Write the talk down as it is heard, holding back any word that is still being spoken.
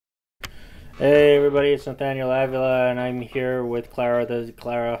Hey everybody, it's Nathaniel Avila, and I'm here with Clara. The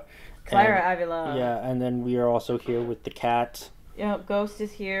Clara. Clara And Avila. yeah, and then we are also here with the cat. Yep, Ghost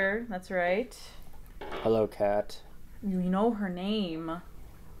is here. That's right. Hello, cat. You know her name.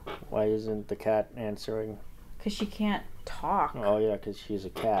 Why isn't the cat answering? Because she can't talk. Oh yeah, because she's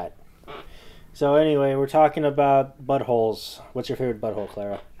a cat. So anyway, we're talking about buttholes. What's your favorite butthole,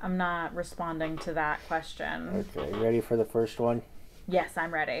 Clara? I'm not responding to that question. Okay, ready for the first one? Yes,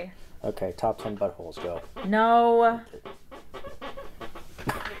 I'm ready. Okay, top 10 buttholes, go. No.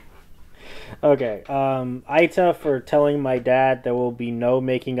 Okay, AITA for telling my dad there will be no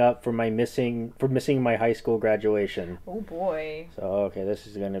making up for missing my high school graduation. Oh boy. So okay, this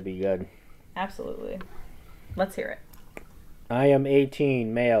is gonna be good. Absolutely. Let's hear it. I am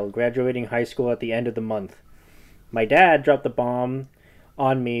 18, male, graduating high school at the end of the month. My dad dropped the bomb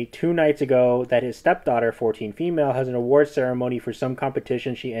on me 2 nights ago that his stepdaughter, 14 female, has an award ceremony for some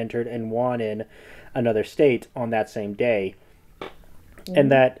competition she entered and won in another state on that same day,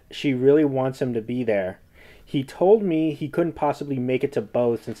 and that she really wants him to be there. He told me he couldn't possibly make it to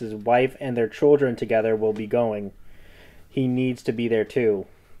both since his wife and their children together will be going. He needs to be there too.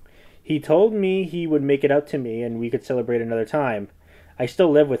 He told me he would make it up to me and we could celebrate another time. I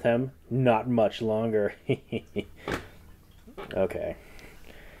still live with him. Not much longer. Okay.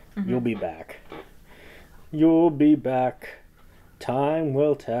 You'll be back. You'll be back. Time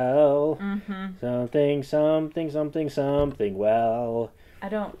will tell. Something, something, something, something well. I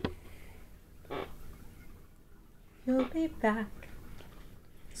don't. You'll be back.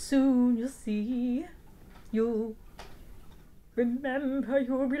 Soon you'll see. You'll remember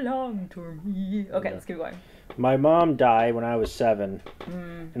you belong to me. Okay, Yeah. let's keep going. My mom died when I was 7.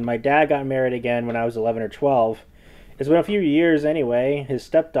 And my dad got married again when I was 11 or 12. It's been a few years anyway. His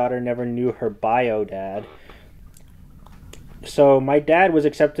stepdaughter never knew her bio dad. So my dad was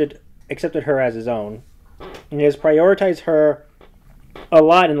accepted her as his own. And he has prioritized her a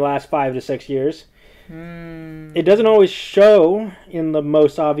lot in the last 5 to 6 years. It doesn't always show in the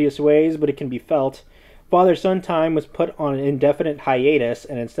most obvious ways, but it can be felt. Father-son time was put on an indefinite hiatus,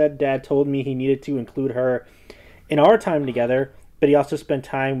 and instead Dad told me he needed to include her in our time together, but he also spent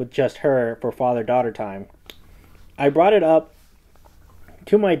time with just her for father-daughter time. I brought it up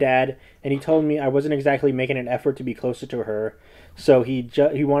to my dad, and he told me I wasn't exactly making an effort to be closer to her, so he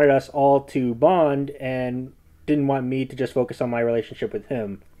wanted us all to bond and didn't want me to just focus on my relationship with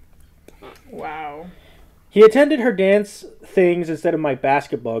him. Wow. He attended her dance things instead of my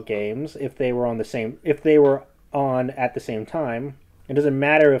basketball games if they were on at the same time. It doesn't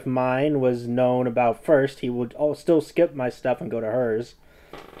matter if mine was known about first. He would still skip my stuff and go to hers.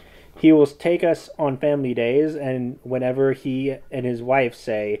 He will take us on family days, and whenever he and his wife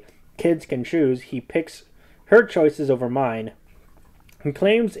say kids can choose, he picks her choices over mine. He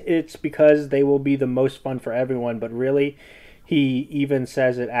claims it's because they will be the most fun for everyone, but really, he even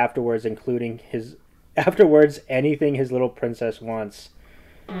says it afterwards, anything his little princess wants.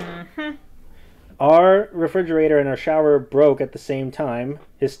 Our refrigerator and our shower broke at the same time.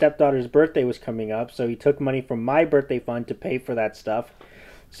 His stepdaughter's birthday was coming up, so he took money from my birthday fund to pay for that stuff.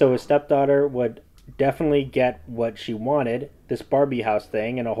 So his stepdaughter would definitely get what she wanted, this Barbie house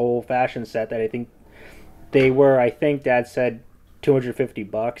thing and a whole fashion set that I think Dad said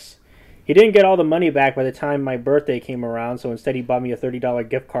 $250. He didn't get all the money back by the time my birthday came around, so instead he bought me a $30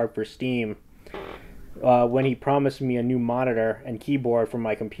 gift card for Steam. When he promised me a new monitor and keyboard for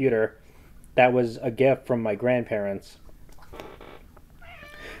my computer, that was a gift from my grandparents.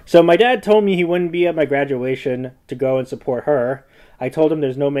 So my dad told me he wouldn't be at my graduation to go and support her. I told him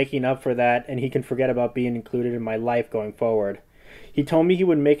there's no making up for that, and he can forget about being included in my life going forward. He told me he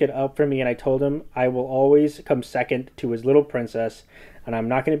would make it up for me, and I told him I will always come second to his little princess, and I'm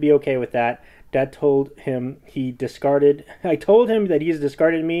not going to be okay with that. Dad told him I told him that he's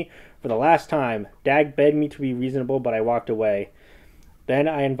discarded me for the last time. Dad begged me to be reasonable, but I walked away. Then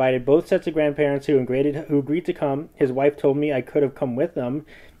I invited both sets of grandparents who agreed to come. His wife told me I could have come with them,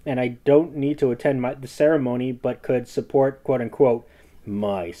 and I don't need to attend the ceremony, but could support, quote-unquote,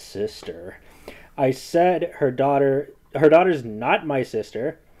 my sister. I said her daughter's not my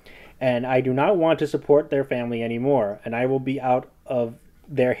sister, and I do not want to support their family anymore, and I will be out of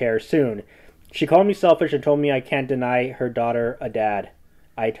their hair soon. She called me selfish and told me I can't deny her daughter a dad.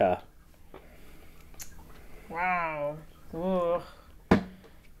 AITA. Wow. Ugh.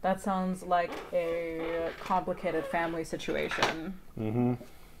 That sounds like a complicated family situation.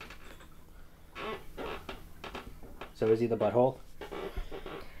 So is he the butthole?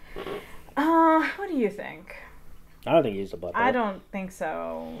 What do you think? I don't think he's the butthole. I don't think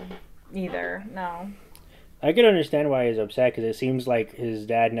so either. No. I can understand why he's upset because it seems like his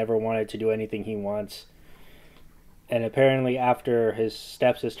dad never wanted to do anything he wants. And apparently, after his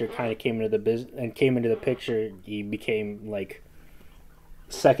stepsister kind of came into the picture, he became like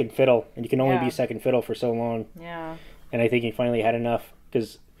second fiddle, and you can only Yeah. be second fiddle for so long. Yeah. And I think he finally had enough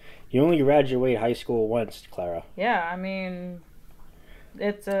because you only graduate high school once, Clara. Yeah, I mean,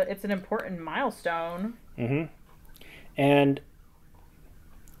 it's an important milestone. Mm-hmm. And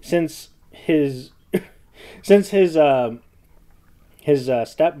since his stepmom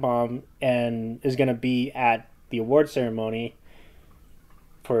and is gonna be at the award ceremony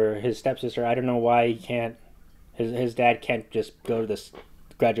for his stepsister, I don't know why he can't. His dad can't just go to this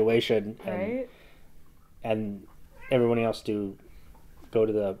graduation Right? and everyone else to go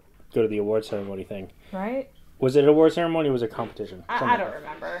to the award ceremony thing. Right? Was it an award ceremony or was it a competition? I don't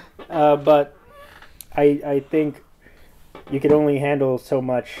remember. But I think you could only handle so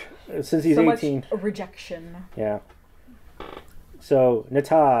much since he's so 18. Much rejection. Yeah. So,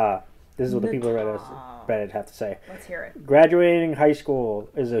 Nata, this is what the people of Nata. Reddit have to say. Let's hear it. Graduating high school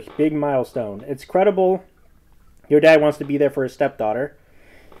is a big milestone. It's credible your dad wants to be there for his stepdaughter.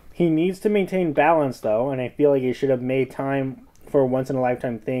 He needs to maintain balance, though, and I feel like he should have made time for a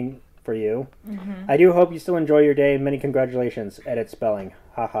once-in-a-lifetime thing for you. Mm-hmm. I do hope you still enjoy your day, and many congratulations. Edit spelling.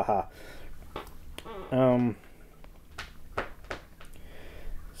 Ha ha ha.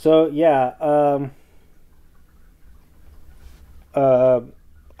 So, yeah,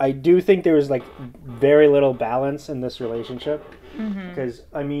 I do think there was, like, very little balance in this relationship. Mm-hmm. Because,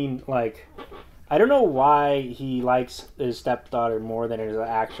 I mean, like, I don't know why he likes his stepdaughter more than his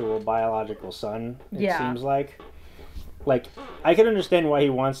actual biological son, it seems like. Like, I can understand why he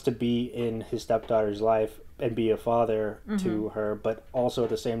wants to be in his stepdaughter's life and be a father to her, but also at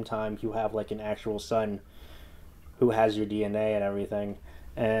the same time, you have, like, an actual son who has your DNA and everything.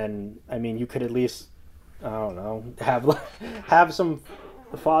 And, I mean, you could at least, I don't know, have some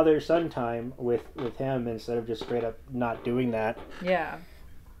father-son time with him instead of just straight up not doing that. Yeah.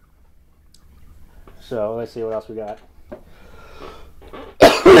 So, let's see what else we got.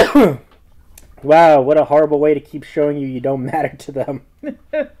 Wow, what a horrible way to keep showing you don't matter to them.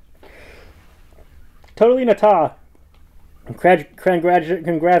 Totally Nata.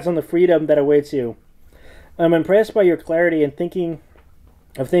 Congrats on the freedom that awaits you. I'm impressed by your clarity and thinking.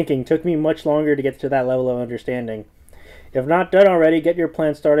 Took me much longer to get to that level of understanding. If not done already, get your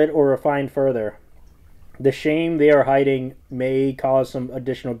plan started or refined further. The shame they are hiding may cause some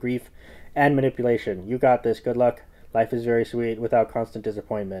additional grief and manipulation. You got this. Good luck. Life is very sweet without constant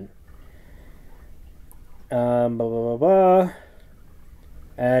disappointment. Blah, blah, blah, blah.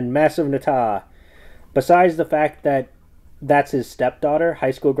 And Massive Nata. Besides the fact that that's his stepdaughter,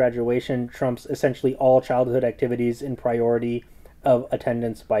 high school graduation trumps essentially all childhood activities in priority of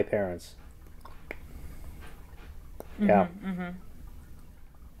attendance by parents. Yeah. Mm-hmm.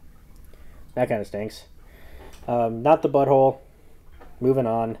 That kind of stinks. Not the butthole. Moving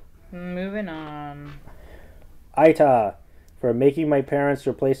on. Moving on. AITA. For making my parents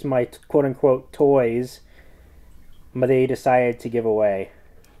replace my quote-unquote toys they decided to give away.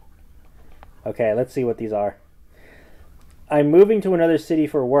 Okay, let's see what these are. I'm moving to another city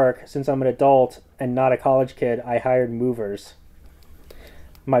for work. Since I'm an adult and not a college kid, I hired movers.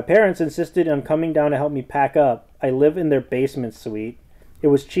 My parents insisted on coming down to help me pack up. I live in their basement suite. It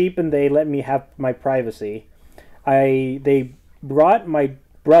was cheap and they let me have my privacy. They brought my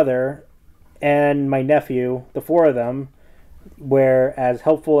brother and my nephew, the four of them, were as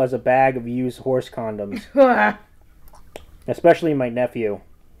helpful as a bag of used horse condoms. Especially my nephew.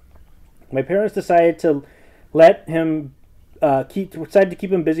 My parents decided to let him keep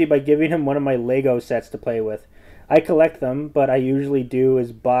him busy by giving him one of my Lego sets to play with. I collect them, but I usually do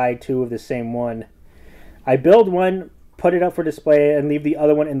is buy two of the same one. I build one, put it up for display, and leave the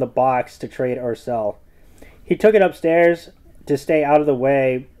other one in the box to trade or sell. He took it upstairs to stay out of the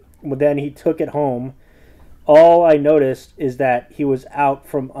way, but then he took it home. All I noticed is that he was out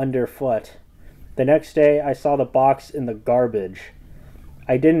from underfoot. The next day, I saw the box in the garbage.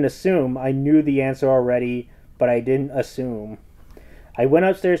 I didn't assume. I knew the answer already, but I didn't assume. I went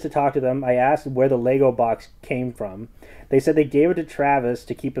upstairs to talk to them. I asked where the Lego box came from. They said they gave it to Travis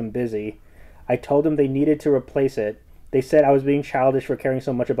to keep him busy. I told them they needed to replace it. They said I was being childish for caring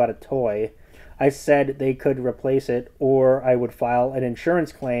so much about a toy. I said they could replace it, or I would file an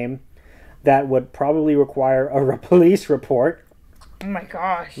insurance claim that would probably require a police report. Oh my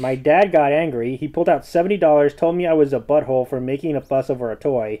gosh. My dad got angry. He pulled out $70, told me I was a butthole for making a fuss over a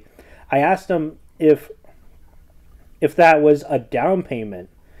toy. I asked him if that was a down payment.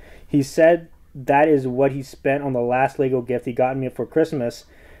 He said that is what he spent on the last Lego gift he got me for Christmas,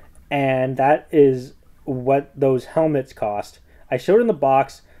 and that is what those helmets cost. I showed him the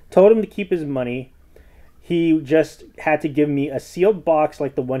box, told him to keep his money. He just had to give me a sealed box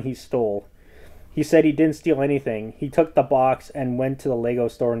like the one he stole. He said he didn't steal anything. He took the box and went to the Lego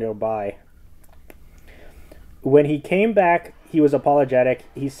store nearby. When he came back, he was apologetic.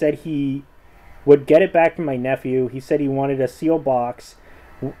 He said he would get it back from my nephew. He said he wanted a sealed box.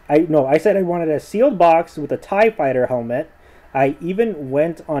 I said I wanted a sealed box with a TIE Fighter helmet. I even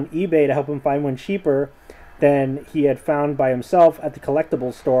went on eBay to help him find one cheaper than he had found by himself at the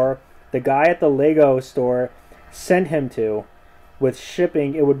collectibles store. The guy at the Lego store sent him to. With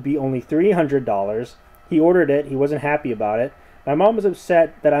shipping, it would be only $300. He ordered it. He wasn't happy about it. My mom was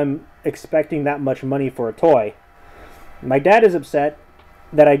upset that I'm expecting that much money for a toy. My dad is upset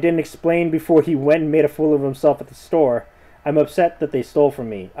that I didn't explain before he went and made a fool of himself at the store. I'm upset that they stole from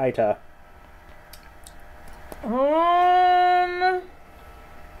me. AITA.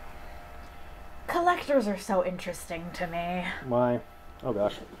 Collectors are so interesting to me. Why? Oh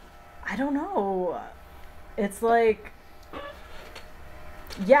gosh. I don't know. It's like,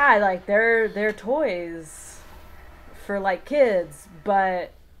 yeah, like they're toys for like kids,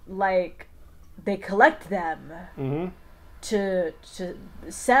 but like they collect them to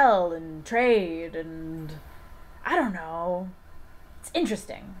sell and trade, and I don't know. It's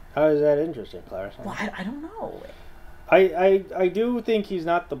interesting. How is that interesting, Clara? Well, I don't know. I do think he's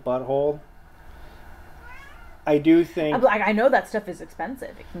not the butthole. I do think... I know that stuff is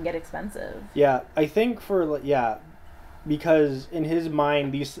expensive. It can get expensive. Yeah, I think because in his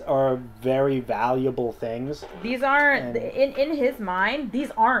mind, these are very valuable things. These aren't... In his mind,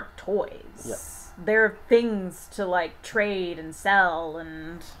 these aren't toys. Yeah. They're things to, like, trade and sell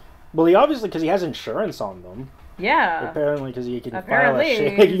and... Well, he obviously... Because he has insurance on them. Yeah. Apparently, because he can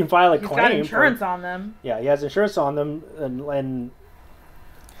Apparently, file a he's claim. got insurance on them. Yeah, he has insurance on them,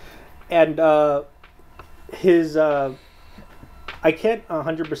 and his I can't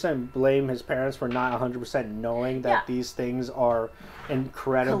 100% blame his parents for not 100% knowing that these things are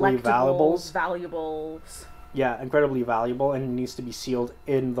incredibly valuables. Yeah, incredibly valuable, and it needs to be sealed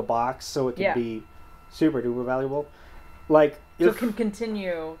in the box so it can be super duper valuable. Like, so it can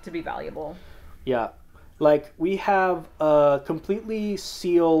continue to be valuable. Yeah. Like, we have a completely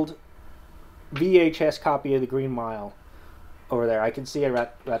sealed VHS copy of The Green Mile over there. I can see it right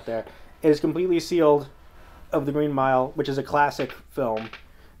there. It is completely sealed of The Green Mile, which is a classic film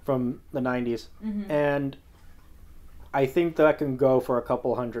from the 90s. Mm-hmm. And I think that can go for a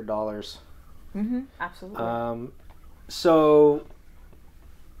couple $100. Mm-hmm. Absolutely. So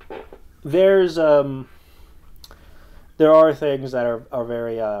there's there are things that are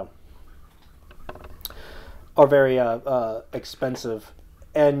very expensive,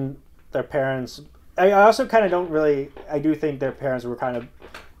 and their parents... I also kind of don't really... I do think their parents were kind of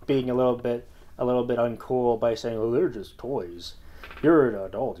being a little bit uncool by saying, "Oh, they're just toys. You're an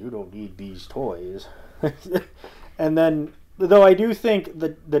adult. You don't need these toys." And then, though I do think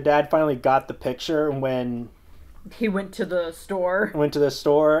the dad finally got the picture when he went to the store.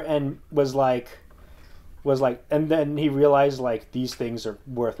 And was like, and then he realized, like, these things are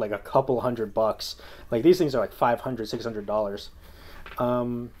worth like a couple $100. Like, these things are like $500,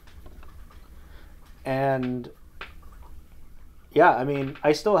 $600. And yeah, I mean,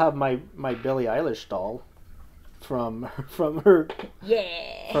 I still have my Billie Eilish doll from her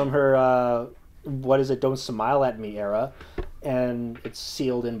what is it, Don't Smile at Me era, and it's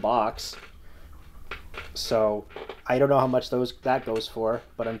sealed in box. So I don't know how much that goes for,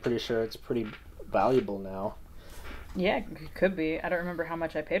 but I'm pretty sure it's pretty valuable now. Yeah, it could be. I don't remember how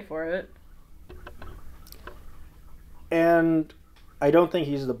much I paid for it. And I don't think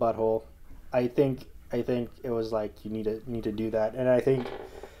he's the butthole. I think it was like, you need to do that, and I think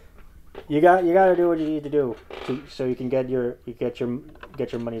you got to do what you need to do so you can get your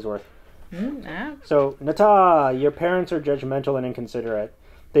money's worth. Yeah. So, Nata, your parents are judgmental and inconsiderate.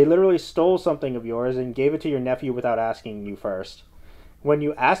 They literally stole something of yours and gave it to your nephew without asking you first. When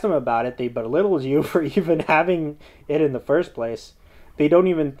you asked them about it, they belittled you for even having it in the first place. They don't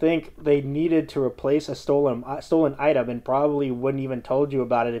even think they needed to replace a stolen item, and probably wouldn't even told you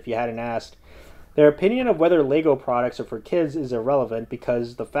about it if you hadn't asked. Their opinion of whether Lego products are for kids is irrelevant,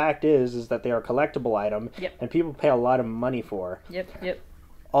 because the fact is that they are a collectible item, and people pay a lot of money for. Yep.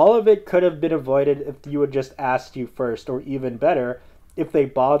 All of it could have been avoided if you had just asked you first, or even better, if they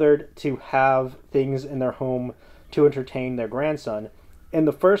bothered to have things in their home to entertain their grandson in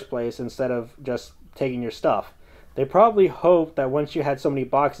the first place instead of just taking your stuff. They probably hoped that once you had so many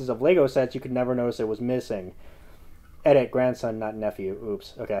boxes of Lego sets, you could never notice it was missing. Edit, grandson, not nephew.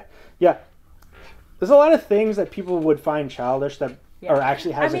 Oops. Okay. Yeah. There's a lot of things that people would find childish that Yeah. or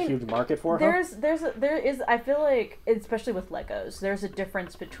actually has I mean, a huge market for. there is I feel like, especially with Legos, there's a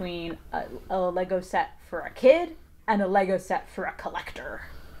difference between a Lego set for a kid and a Lego set for a collector.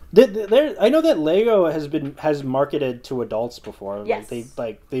 I know that Lego has marketed to adults before. Yes. They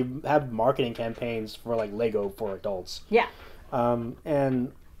have marketing campaigns for like Lego for adults. Yeah.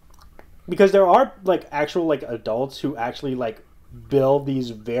 And because there are like actual like adults who actually like build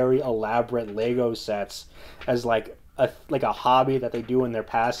these very elaborate Lego sets as like a hobby that they do in their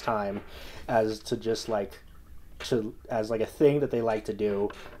pastime, as a thing that they like to do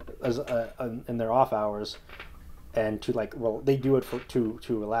as in their off hours, and to like, well, they do it to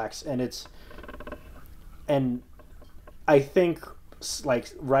relax. And I think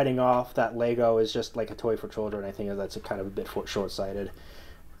like writing off that Lego is just like a toy for children, I think that's a kind of a bit short-sighted,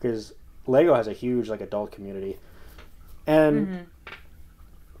 because Lego has a huge like adult community. And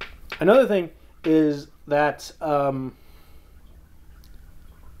another thing is that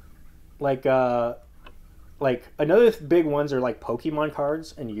like another big ones are like Pokemon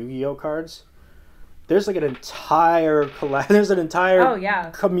cards and Yu-Gi-Oh cards. There's like an entire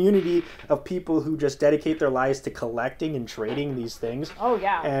community of people who just dedicate their lives to collecting and trading these things. Oh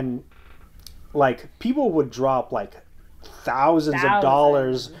yeah. And like people would drop like thousands of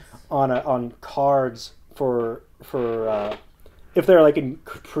dollars on cards for if they're like in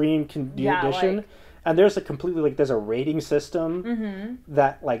cream condition. Like, and there's a completely like there's a rating system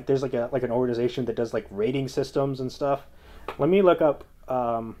that like there's like an organization that does like rating systems and stuff. Let me look up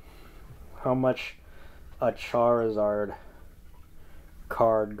how much a Charizard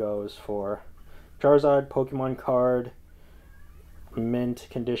card goes for. Charizard Pokemon card, mint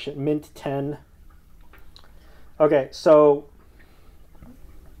condition, mint 10. Okay, so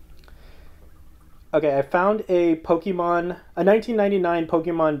I found a 1999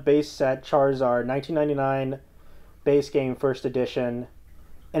 Pokemon base set Charizard, 1999 base game first edition,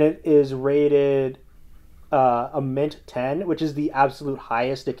 and it is rated a mint 10, which is the absolute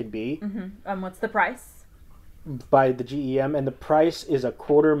highest it can be. What's the price? By the GEM, and the price is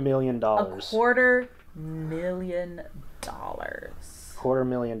 $250,000. $250,000.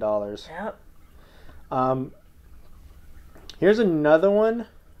 $250,000. Yep. Here's another one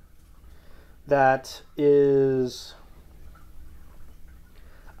that is,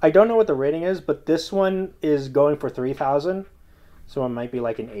 I don't know what the rating is, but this one is going for $3,000, so it might be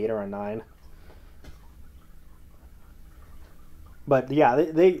like an 8 or a 9. But yeah,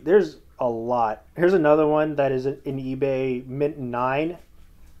 there's a lot. Here's another one that is in eBay mint 9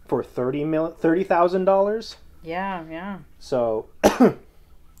 for $30,000. Yeah. So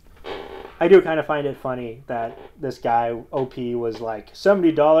I do kind of find it funny that this guy OP was like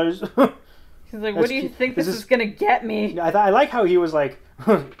 $70. He's like, what do you think this is gonna get me? I like how he was like,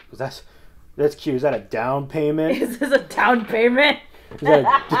 that's cute. Is that a down payment? Is this a down payment? Is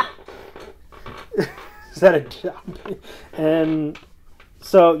that a down payment? And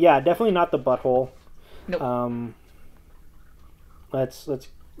so yeah, definitely not the butthole. Nope. Let's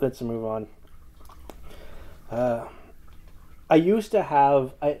move on. I used to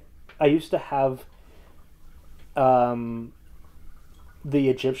have the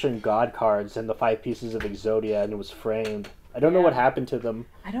Egyptian god cards and the 5 pieces of Exodia, and it was framed. I don't know what happened to them.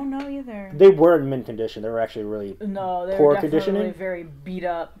 I don't know either. They were in mint condition. They were actually really poor conditioning. Very beat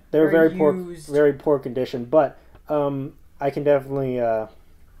up. They were very poor condition. But I can definitely let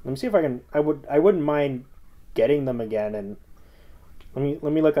me see if I can. I wouldn't mind getting them again. And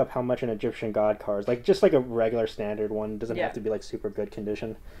let me look up how much an Egyptian god card is. Like just like a regular standard one. Doesn't have to be like super good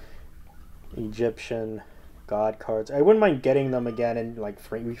condition. Egyptian god cards. I wouldn't mind getting them again and like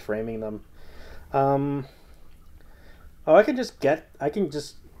reframing them. I can just get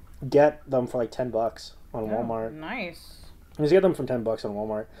them for like $10 on Walmart. Nice. Just get them from $10 on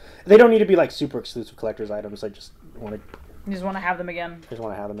Walmart. They don't need to be like super exclusive collector's items. I just want to. You just want to have them again.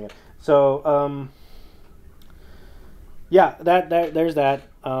 So yeah, there's that.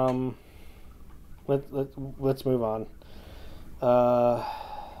 Let's move on.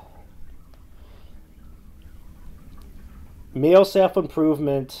 Male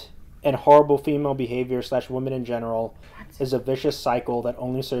self-improvement and horrible female behavior / women in general is a vicious cycle that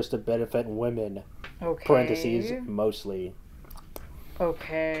only serves to benefit women. Okay. Parentheses, mostly.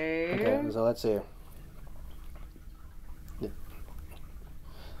 Okay, so let's see.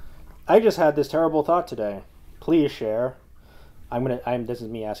 I just had this terrible thought today. Please share. This is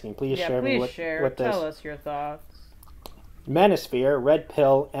me asking. Please share me what this. Tell us your thoughts. Manosphere, Red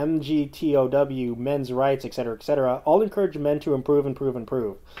Pill, MGTOW, men's rights, etc., all encourage men to improve.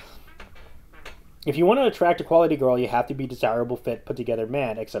 If you want to attract a quality girl, you have to be desirable, fit, put together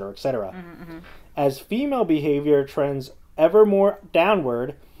man, etc., etc. As female behavior trends ever more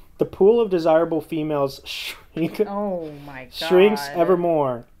downward, the pool of desirable females Oh my god. shrinks ever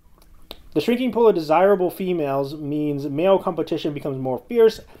more. The shrinking pool of desirable females means male competition becomes more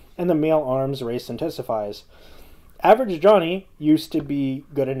fierce and the male arms race intensifies. Average Johnny used to be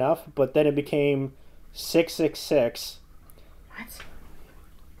good enough, but then it became 666. What?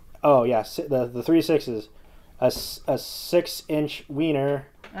 Oh, yeah, the three sixes. A 6-inch wiener,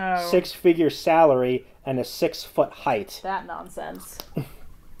 Oh. 6-figure salary, and a 6-foot height. That nonsense.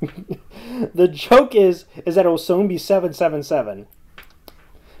 The joke is that it will soon be 777.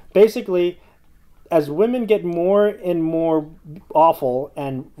 Basically, as women get more and more awful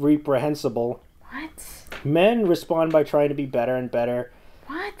and reprehensible, What? men respond by trying to be better and better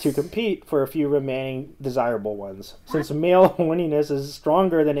What? to compete for a few remaining desirable ones. Since male horniness is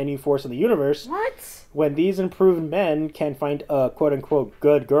stronger than any force in the universe, What? when these improved men can't find a quote-unquote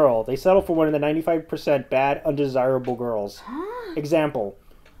good girl, they settle for one of the 95% bad, undesirable girls. Huh? Example.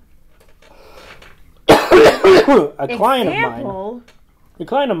 A client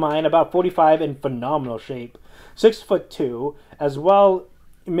of mine, about 45 in phenomenal shape, 6'2", as well,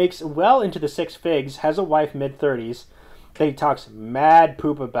 makes well into the 6 figs, has a wife mid-30s, that he talks mad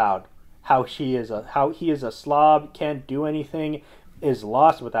poop about how he is a slob, can't do anything, is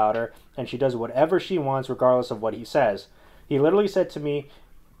lost without her, and she does whatever she wants regardless of what he says. He literally said to me,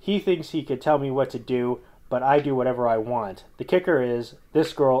 he thinks he could tell me what to do, but I do whatever I want. The kicker is,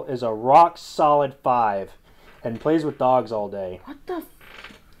 this girl is a rock solid 5 and plays with dogs all day. What the?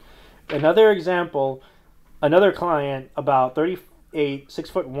 Another example, another client, about 38,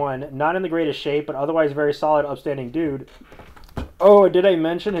 6'1", not in the greatest shape, but otherwise very solid, upstanding dude. Oh, did I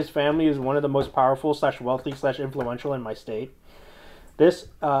mention his family is one of the most powerful / wealthy / influential in my state? This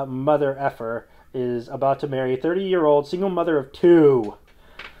mother effer is about to marry a 30-year-old single mother of 2.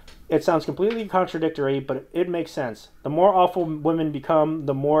 It sounds completely contradictory, but it makes sense. The more awful women become,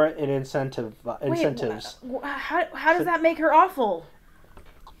 the more it incentives. Wait, how does that make her awful?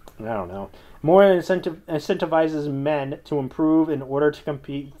 I don't know. More incentivizes men to improve in order to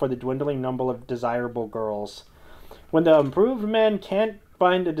compete for the dwindling number of desirable girls. When the improved men can't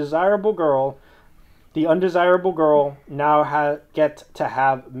find a desirable girl, the undesirable girl now get to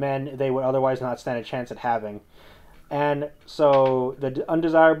have men they would otherwise not stand a chance at having. And so the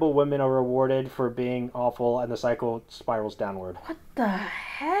undesirable women are rewarded for being awful, and the cycle spirals downward. What the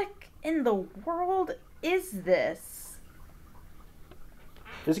heck in the world is this?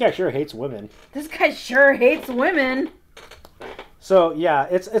 This guy sure hates women. This guy sure hates women. So yeah,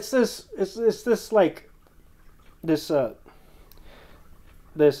 it's this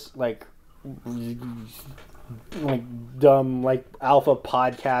dumb alpha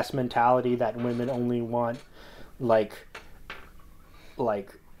podcast mentality that women only want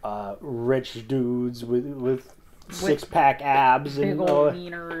rich dudes with six-pack abs big and old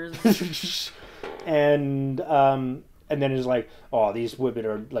wieners. and then it's like, oh, these women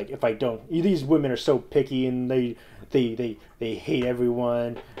are these women are so picky and they hate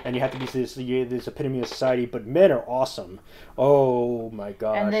everyone, and you have to be this epitome of society, but men are awesome. Oh my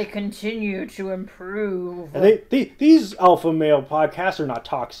gosh. And they continue to improve. And these alpha male podcasts are not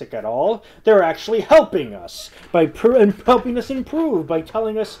toxic at all. They're actually helping us helping us improve by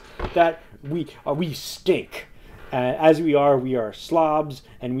telling us that we stink. As we are slobs,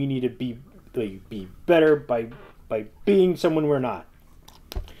 and we need to be better by being someone we're not.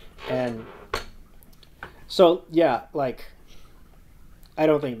 And so yeah, I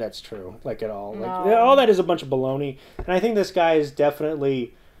don't think that's true, at all. No. All that is a bunch of baloney. And I think this guy is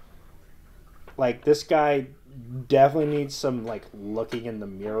definitely definitely needs some looking in the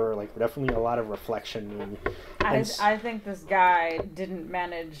mirror, definitely a lot of reflection. I think this guy didn't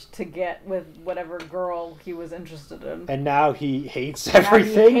manage to get with whatever girl he was interested in. And now he hates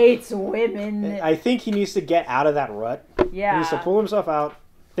everything. Now he hates women. I think he needs to get out of that rut. Yeah. He needs to pull himself out.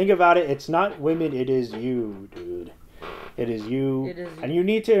 Think about it. It's not women. It is you, dude. It is you. It is you. And you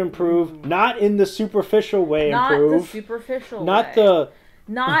need to improve, not in the superficial way. Not improve. the superficial Not way.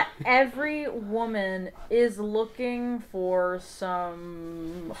 Not every woman is looking for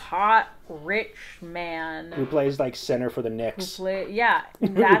some hot, rich man who plays center for the Knicks.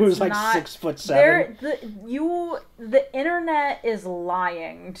 That's who's not 6'7". The internet is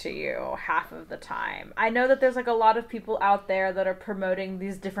lying to you half of the time. I know that there's a lot of people out there that are promoting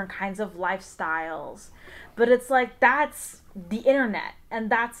these different kinds of lifestyles, but it's that's the internet, and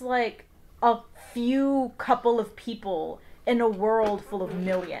that's a few couple of people in a world full of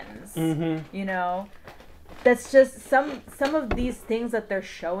millions. Mm-hmm. That's just some of these things that they're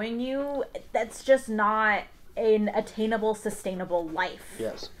showing you. That's just not an attainable, sustainable life.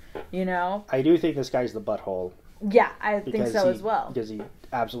 Yes. You know? I do think this guy's the butthole. Yeah, I think so as well. Because he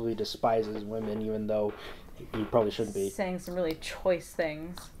absolutely despises women, even though he probably shouldn't be. Saying some really choice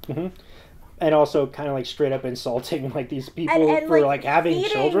things. Mm-hmm. And also kind of like straight up insulting like these people and for like having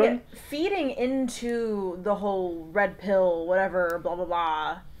children. Feeding into the whole red pill, whatever, blah, blah,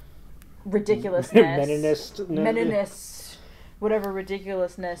 blah, ridiculousness. Meninist, whatever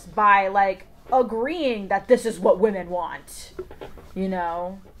ridiculousness, by like agreeing that this is what women want, you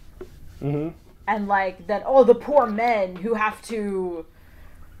know? Mm-hmm. And like that, the poor men who have to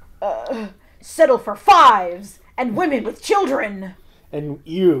settle for fives and women with children. And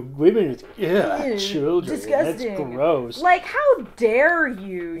women with children. Disgusting. That's gross. Like, how dare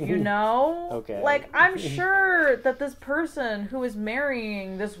you, you know? Okay. Like, I'm sure that this person who is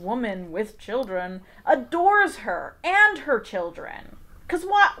marrying this woman with children adores her and her children. Because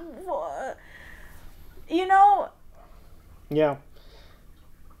what? You know? Yeah.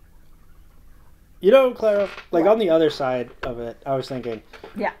 You know, Clara, like what? On the other side of it, I was thinking.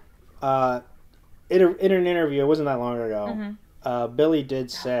 Yeah. In an interview, it wasn't that long ago. Mm-hmm. Billy did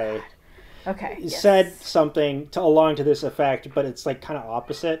say, he said something along to this effect, but it's like kind of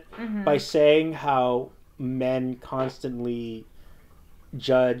opposite, by saying how men constantly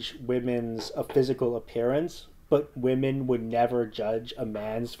judge women's physical appearance, but women would never judge a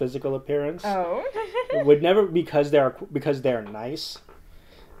man's physical appearance. Oh, would never because they're nice.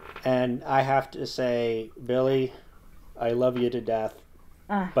 And I have to say, Billy, I love you to death.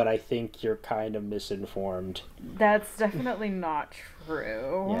 But I think you're kind of misinformed. That's definitely not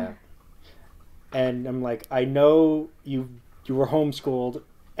true. Yeah. And I'm like, I know you were homeschooled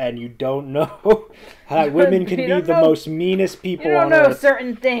and you don't know how women can be the most meanest people on earth. You don't know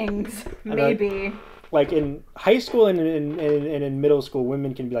certain things, maybe. Like in high school and in middle school,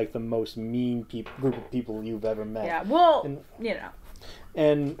 women can be like the most mean group of people you've ever met. Yeah, well, you know.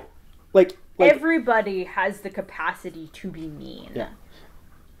 And like everybody has the capacity to be mean. Yeah.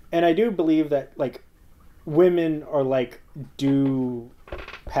 And I do believe that, like, women are, like, do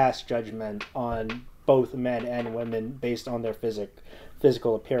pass judgment on both men and women based on their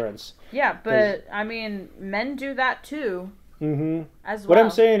physical appearance. Yeah, but, I mean, men do that, too. Mm-hmm. As well. What I'm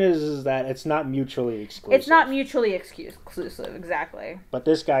saying is that it's not mutually exclusive. It's not mutually exclusive, exactly. But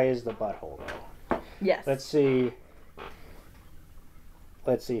this guy is the butthole, though. Yes. Let's see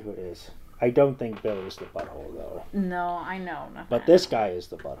who it is. I don't think Bill is the butthole, though. No, I know. Nothing. But this guy is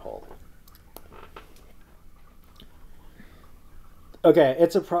the butthole. Okay,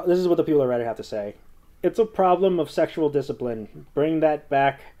 this is what the people on Reddit have to say. It's a problem of sexual discipline. Bring that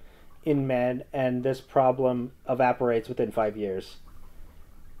back in men, and this problem evaporates within 5 years.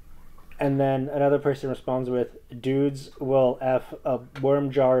 And then another person responds with, dudes will F a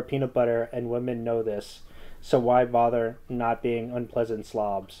worm jar of peanut butter, and women know this. So why bother not being unpleasant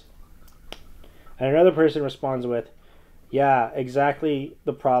slobs? And another person responds with, yeah, exactly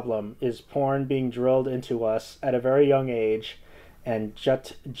the problem is porn being drilled into us at a very young age and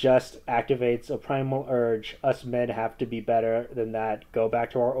just activates a primal urge. Us men have to be better than that. Go back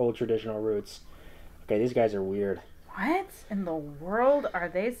to our old traditional roots. Okay, these guys are weird. What in the world are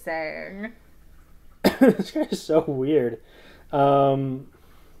they saying? This guy is so weird. Another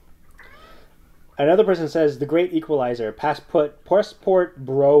person says, the great equalizer, passport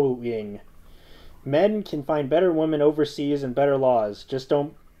broing. Men can find better women overseas and better laws. Just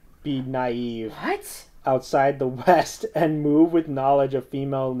don't be naive. What? Outside the West and move with knowledge of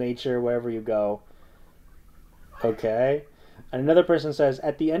female nature wherever you go. Okay. And another person says,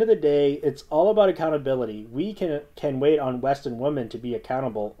 at the end of the day, it's all about accountability. We can wait on Western women to be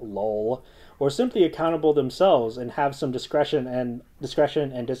accountable, lol, or simply accountable themselves and have some discretion and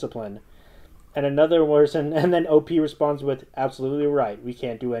discipline. And another person, and then OP responds with, absolutely right. We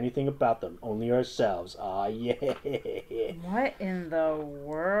can't do anything about them. Only ourselves. Ah, yeah. What in the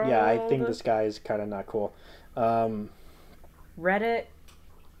world? Yeah, I think this guy is kind of not cool. Reddit,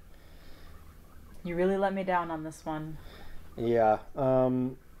 you really let me down on this one. Yeah.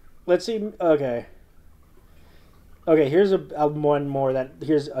 Let's see. Okay. Okay, here's one more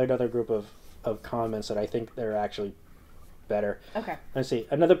here's another group of comments that I think they're actually better. Okay. Let's see.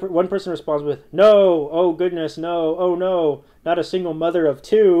 One person responds with, no, oh goodness, no, oh no, not a single mother of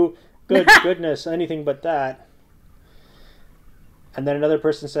two. Good goodness, anything but that. And then another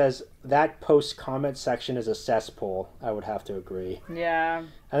person says, that post comment section is a cesspool. I would have to agree. Yeah. And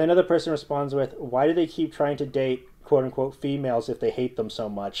then another person responds with, why do they keep trying to date quote unquote females if they hate them so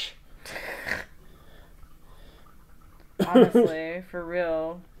much? Honestly, for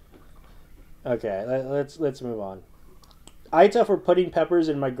real. Okay, let's move on. AITA for putting peppers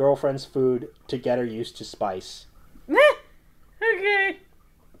in my girlfriend's food to get her used to spice. Okay.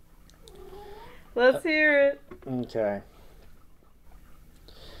 Let's hear it. Okay.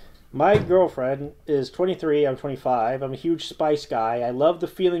 My girlfriend is 23, I'm 25. I'm a huge spice guy. I love the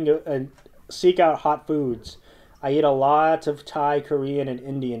feeling of, and seek out hot foods. I eat a lot of Thai, Korean, and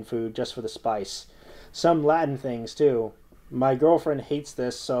Indian food just for the spice. Some Latin things, too. My girlfriend hates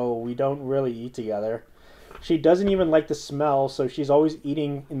this, so we don't really eat together. She doesn't even like the smell, so she's always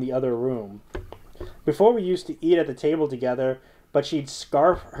eating in the other room. Before we used to eat at the table together, but she'd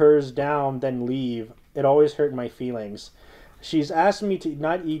scarf hers down, then leave. It always hurt my feelings. She's asked me to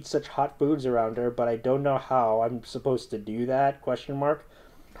not eat such hot foods around her, but I don't know how I'm supposed to do that, question mark.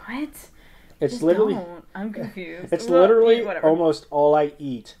 What? It's Just literally don't. I'm confused. It's Well, literally whatever. almost all I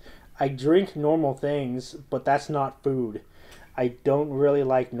eat. I drink normal things, but that's not food. I don't really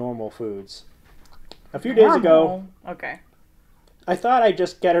like normal foods. A few days ago, Okay. I thought I'd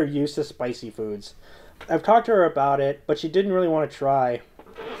just get her used to spicy foods. I've talked to her about it, but she didn't really want to try.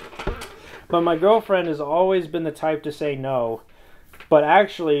 But my girlfriend has always been the type to say no, but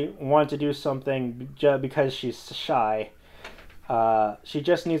actually want to do something because she's shy. She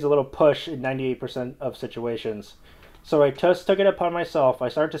just needs a little push in 98% of situations. So I just took it upon myself. I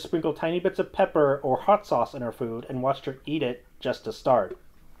started to sprinkle tiny bits of pepper or hot sauce in her food and watched her eat it just to start.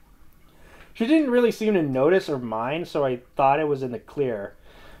 She didn't really seem to notice or mind, so I thought it was in the clear.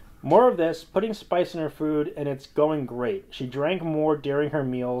 More of this, putting spice in her food, and it's going great. She drank more during her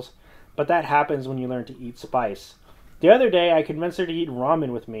meals, but that happens when you learn to eat spice. The other day, I convinced her to eat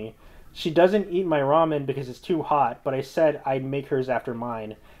ramen with me. She doesn't eat my ramen because it's too hot, but I said I'd make hers after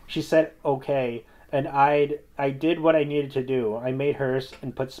mine. She said okay, and I did what I needed to do. I made hers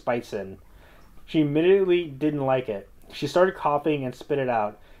and put spice in. She immediately didn't like it. She started coughing and spit it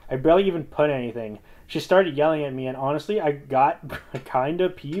out. I barely even put anything. She started yelling at me, and honestly, I got kind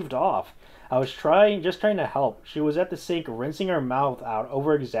of peeved off. I was just trying to help. She was at the sink rinsing her mouth out,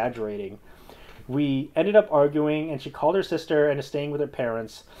 over-exaggerating. We ended up arguing, and she called her sister and is staying with her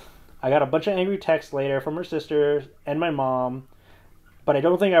parents. I got a bunch of angry texts later from her sister and my mom, but I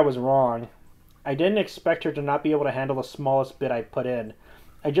don't think I was wrong. I didn't expect her to not be able to handle the smallest bit I put in.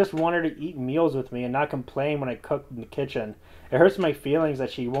 I just want her to eat meals with me and not complain when I cook in the kitchen. It hurts my feelings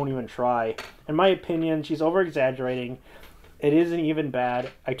that she won't even try. In my opinion, she's over-exaggerating. It isn't even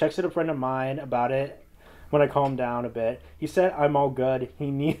bad. I texted a friend of mine about it when I calmed down a bit. He said I'm all good.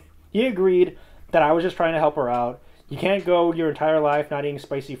 He agreed that I was just trying to help her out. You can't go your entire life not eating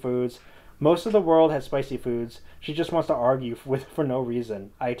spicy foods. Most of the world has spicy foods. She just wants to argue for no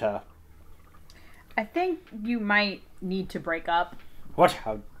reason. AITA. I think you might need to break up. What?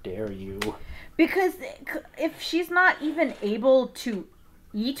 How dare you? Because if she's not even able to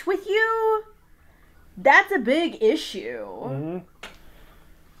eat with you, that's a big issue. Mm-hmm.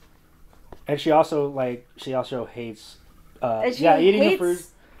 And she also hates eating the food.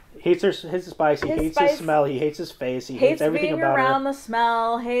 Hates his spice. He hates his smell. He hates his face. He hates everything about her. Hates being around the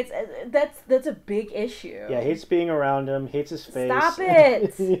smell. Hates that's a big issue. Yeah, hates being around him. Hates his face. Stop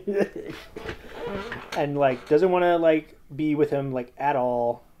it. And doesn't want to be with him at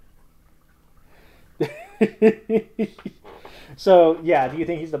all. So yeah, do you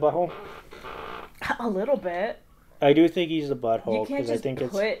think he's the butthole? A little bit. I do think he's the butthole because I think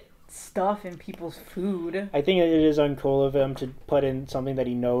put stuff in people's food. I think it is uncool of him to put in something that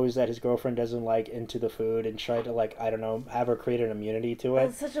he knows that his girlfriend doesn't like into the food and try to I don't know, have her create an immunity to it.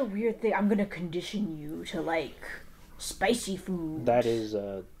 That's such a weird thing. I'm gonna condition you to spicy food. That is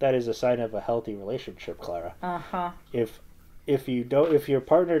a sign of a healthy relationship, Clara. Uh-huh. If your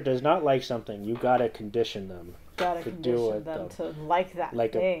partner does not like something, you gotta condition them. Gotta condition them to like that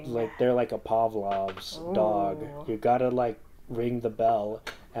thing. They're like a Pavlov's dog. You gotta ring the bell,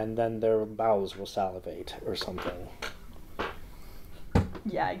 and then their mouths will salivate or something.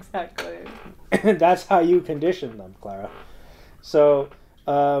 Yeah, exactly. That's how you condition them, Clara. So,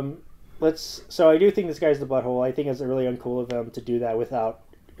 So I do think this guy's the butthole. I think it's really uncool of him to do that without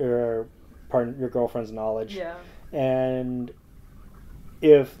your girlfriend's knowledge. Yeah. And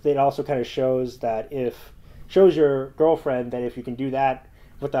if it also kind of shows your girlfriend that if you can do that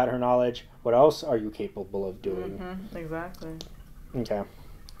without her knowledge, what else are you capable of doing? Mm-hmm. Exactly. Okay.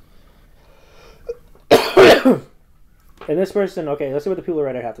 And this person, okay, let's see what the people who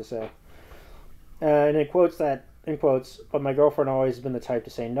read it have to say. And it quotes, but my girlfriend always been the type to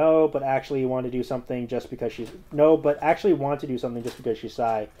say no, but actually want to do something just because she's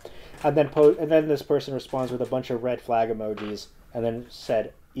shy. And then this person responds with a bunch of red flag emojis, and then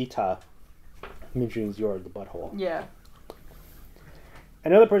said AITA, which means you're the butthole. Yeah.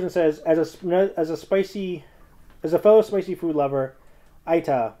 Another person says, as a fellow spicy food lover,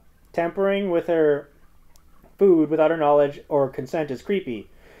 AITA, tampering with her food without her knowledge or consent is creepy.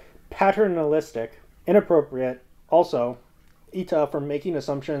 paternalistic, inappropriate. Also, AITA for making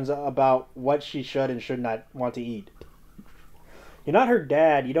assumptions about what she should and should not want to eat. You're not her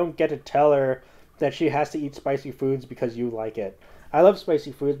dad. You don't get to tell her that she has to eat spicy foods because you like it. I love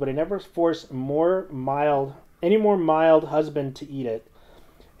spicy foods, but I never force any more mild husband to eat it.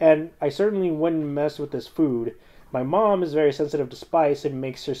 And I certainly wouldn't mess with this food. My mom is very sensitive to spice and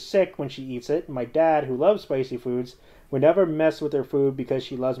makes her sick when she eats it. My dad, who loves spicy foods, would never mess with her food because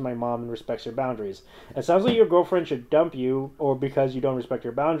she loves my mom and respects her boundaries. It sounds like your girlfriend should dump you, or because you don't respect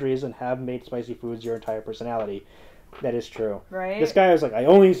her boundaries and have made spicy foods your entire personality. That is true. Right? This guy was like, I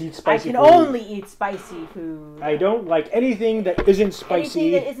only eat spicy food. I can only eat spicy food. I don't like anything that isn't spicy.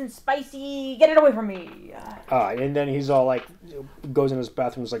 Anything that isn't spicy, get it away from me. And then he's all like, goes in his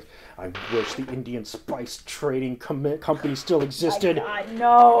bathroom, is like, I wish the Indian spice trading company still existed. I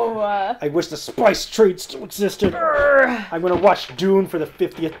know. I wish the spice trade still existed. I'm gonna watch Dune for the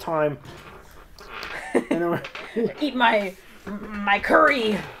 50th time. Eat my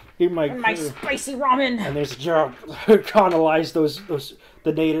curry. Eat my spicy ramen. And there's colonize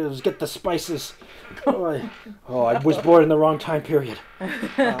the natives, get the spices. I was born in the wrong time period.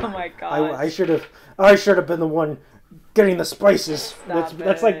 Oh my god! I should have been the one getting the spices.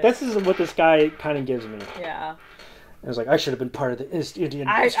 That's like, this is what this guy kind of gives me. Yeah. It was like, I should have been part of the Indian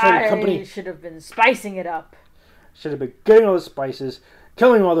trading company. I should have been spicing it up. Should have been getting all the spices,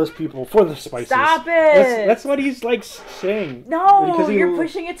 killing all those people for the spices. Stop it! That's what he's like saying. No, you're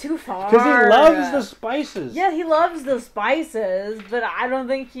pushing it too far. Because he loves the spices. Yeah, he loves the spices, but I don't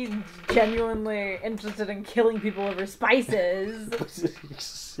think he's genuinely interested in killing people over spices.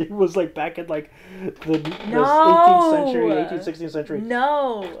 It was like back in like the 18th century, 18th, 16th century.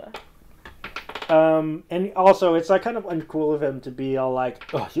 No. And also, it's like kind of uncool of him to be all like,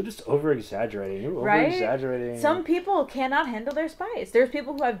 "Oh, you're just over-exaggerating. You're over-exaggerating." Some people cannot handle their spice. There's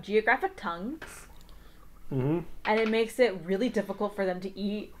people who have geographic tongues, and it makes it really difficult for them to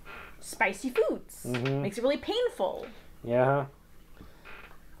eat spicy foods. Makes it really painful. Yeah.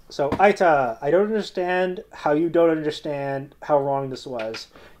 So, AITA, I don't understand how you don't understand how wrong this was.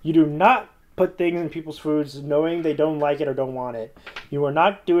 You do not put things in people's foods knowing they don't like it or don't want it. You were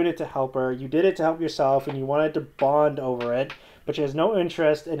not doing it to help her. You did it to help yourself, and you wanted to bond over it. But she has no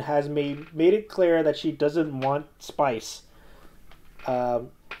interest and has made it clear that she doesn't want spice.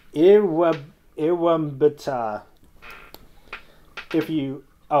 Iwambita. If you...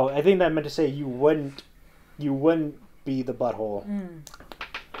 Oh, I think that meant to say you wouldn't be the butthole.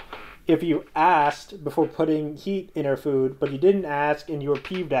 If you asked before putting heat in her food, but you didn't ask and you were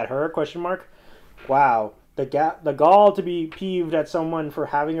peeved at her, ? Wow. The gall to be peeved at someone for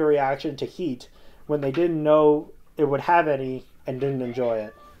having a reaction to heat when they didn't know it would have any and didn't enjoy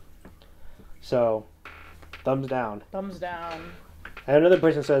it. So, thumbs down. Thumbs down. And another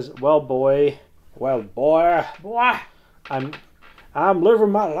person says, well, boy, I'm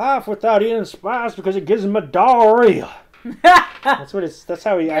living my life without eating spice because it gives me diarrhea. That's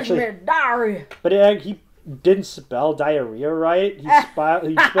how he actually. Diarrhea. But he didn't spell diarrhea right. He spelled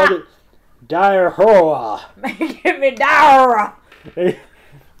it diarrhea. Give me diarrhea.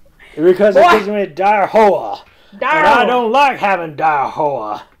 Because it gives me diarrhea. And I don't like having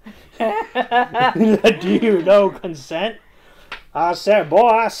diarrhea. Do you know consent? I said, do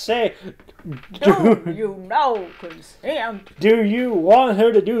you know consent? Do you want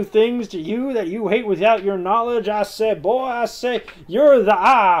her to do things to you that you hate without your knowledge? I said, you're the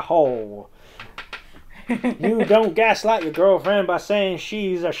eye hole. You don't gaslight your girlfriend by saying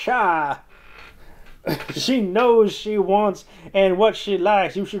she's a shy. She knows she wants and what she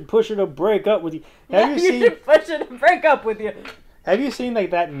likes. You should push her to break up with you. You should push her to break up with you. Have you seen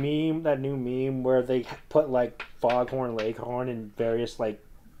like that new meme where they put like Foghorn Leghorn in various like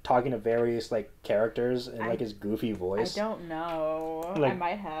talking to various like characters in like his goofy voice? I don't know. Like, I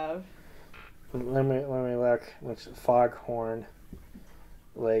might have. Let me look. What's Foghorn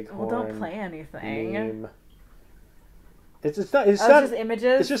Leghorn? Well, don't play anything. Meme. It's not. It's just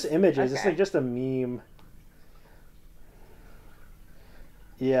images. It's just images. Okay. It's like just a meme.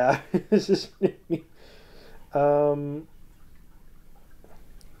 Yeah, it's just. And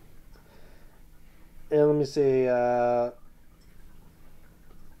let me see.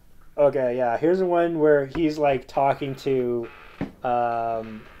 Okay, yeah. Here's the one where he's like talking to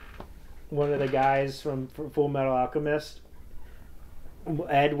one of the guys from Full Metal Alchemist,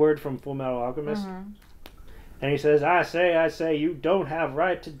 Edward from Full Metal Alchemist, and he says, "I say, you don't have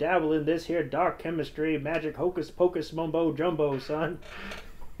right to dabble in this here dark chemistry, magic hocus pocus mumbo jumbo, son.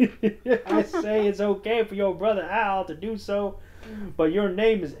 I say it's okay for your brother Al to do so, but your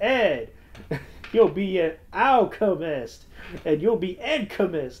name is Ed." You'll be an alchemist, and you'll be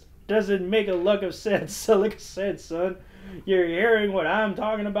Edchemist. doesn't make a lick of sense. So like I said, son, you're hearing what I'm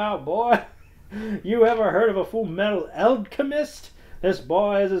talking about, boy. You ever heard of a Full Metal Alchemist? This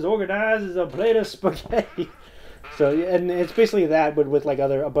boy is as organized as a plate of spaghetti. So, and it's basically that, but with like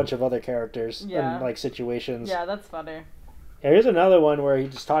a bunch of other characters and like situations. Yeah, that's funny. Yeah, here's another one where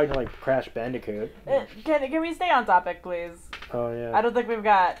he's just talking to like Crash Bandicoot. Can we stay on topic, please? Oh yeah. I don't think we've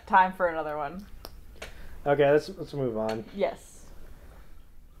got time for another one. Okay, let's move on. Yes.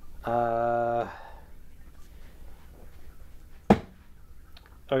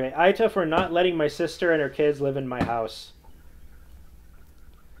 Okay, AITA for not letting my sister and her kids live in my house.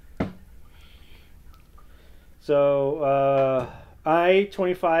 So, I,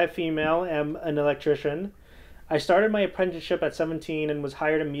 25, female, am an electrician. I started my apprenticeship at 17 and was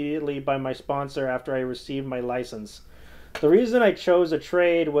hired immediately by my sponsor after I received my license. The reason I chose a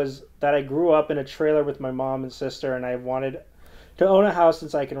trade was that I grew up in a trailer with my mom and sister, and I wanted to own a house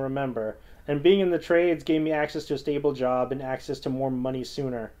since I can remember. And being in the trades gave me access to a stable job and access to more money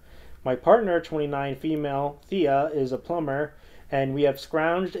sooner. My partner, 29, female, Thea, is a plumber, and we have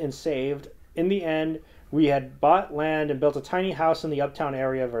scrounged and saved. In the end, we had bought land and built a tiny house in the uptown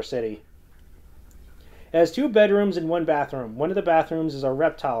area of our city. It has 2 bedrooms and 1 bathroom. One of the bathrooms is our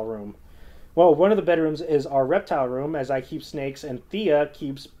reptile room. Well, one of the bedrooms is our reptile room, as I keep snakes, and Thea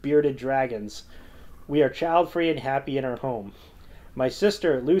keeps bearded dragons. We are child-free and happy in our home. My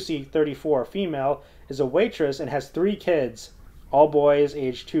sister, Lucy, 34, female, is a waitress and has 3 kids, all boys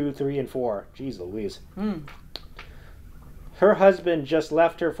aged 2, 3, and 4. Jeez Louise. Her husband just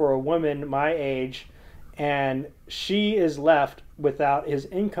left her for a woman my age, and she is left without his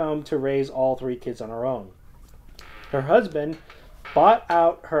income to raise all 3 kids on her own. Her husband bought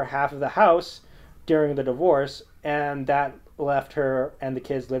out her half of the house during the divorce, and that left her and the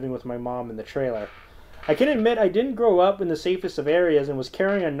kids living with my mom in the trailer. I can admit I didn't grow up in the safest of areas and was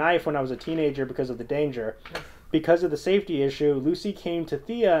carrying a knife when I was a teenager because of the danger. Because of the safety issue, Lucy came to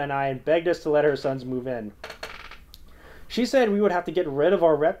Thea and I and begged us to let her sons move in. She said we would have to get rid of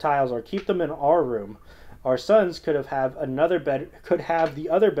our reptiles or keep them in our room. Our sons could have the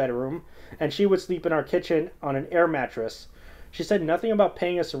other bedroom, and she would sleep in our kitchen on an air mattress. She said nothing about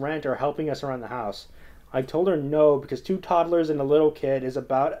paying us rent or helping us around the house. I told her no because 2 toddlers and a little kid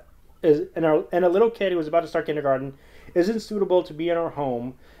and a little kid who was about to start kindergarten isn't suitable to be in our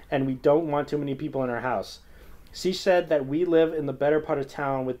home, and we don't want too many people in our house. She said that we live in the better part of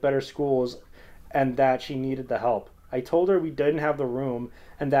town with better schools, and that she needed the help. I told her we didn't have the room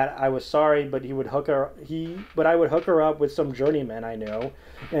and that I was sorry, but I would hook her up with some journeyman I know,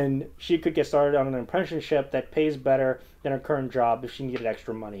 and she could get started on an apprenticeship that pays better than her current job if she needed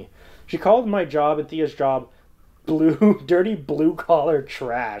extra money. She called my job and Thea's job dirty blue collar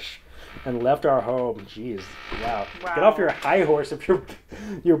trash, and left our home. Jeez, wow. Get off your high horse if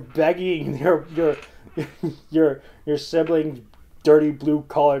you're begging your sibling's dirty blue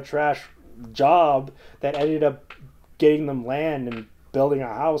collar trash job that ended up getting them land and building a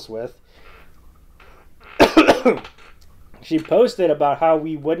house with. She posted about how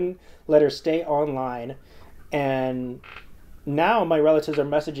we wouldn't let her stay online, and now my relatives are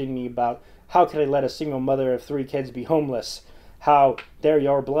messaging me about how can I let a single mother of 3 kids be homeless, how they're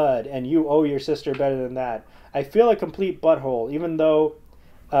your blood and you owe your sister better than that. I feel a complete butthole, even though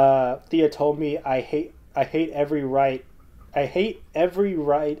Thea told me I have every right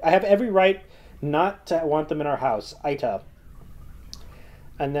not to want them in our house. AITA.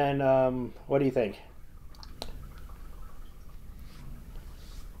 And then, what do you think?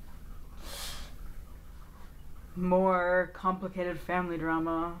 More complicated family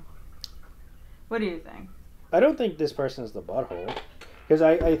drama. What do you think? I don't think this person is the butthole. Because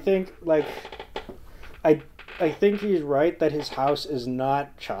I think, like, I think he's right that his house is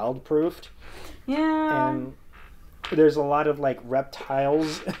not child-proofed. Yeah. And there's a lot of, like,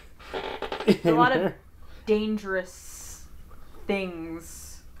 reptiles. A lot of dangerous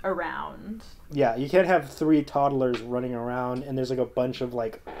things around. Yeah, you can't have 3 toddlers running around and there's like a bunch of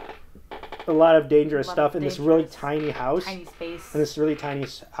like a lot of dangerous stuff in this really tiny house. Tiny space. In this really tiny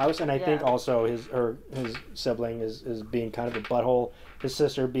house, and I think also his sibling is being kind of a butthole. His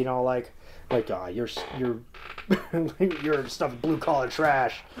sister being all like you're stuff blue collar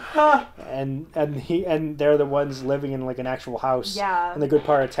trash. and they're the ones living in like an actual house in the good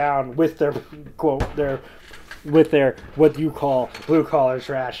part of town with their what you call blue collar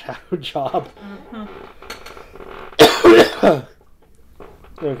trash job.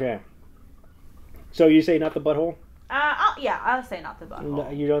 Okay. So you say not the butthole? I'll say not the butthole. No,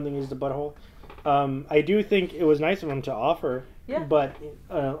 you don't think he's the butthole? I do think it was nice of him to offer, Yeah. but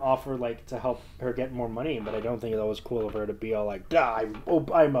offer like to help her get more money. But I don't think it was cool of her to be all like,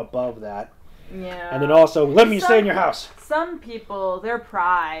 I'm above that. Yeah. And then also, let me stay in your house. Some people, their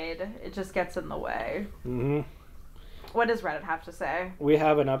pride, it just gets in the way. Mm-hmm. What does Reddit have to say? We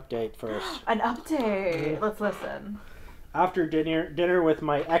have an update first. An update. Let's listen. After dinner with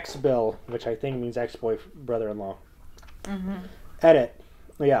my ex-Bill, which I think means brother-in-law. Mm-hmm. Edit.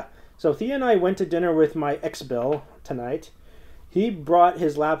 Yeah. So Thea and I went to dinner with my ex-Bill tonight. He brought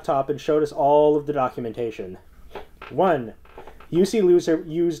his laptop and showed us all of the documentation. 1. UC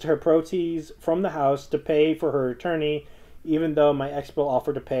used her proceeds from the house to pay for her attorney, even though my ex-Bill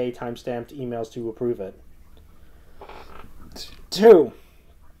offered to pay timestamped emails to approve it. 2.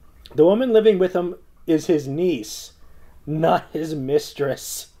 The woman living with him is his niece, not his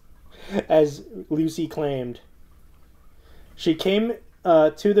mistress, as Lucy claimed. She came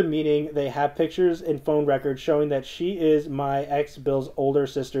to the meeting. They have pictures and phone records showing that she is my ex-Bill's older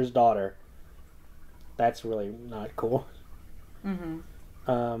sister's daughter. That's really not cool. Mm-hmm.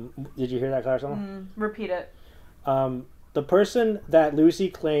 Did you hear that, Clara? Repeat it. The person that Lucy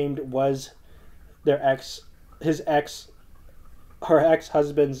claimed was her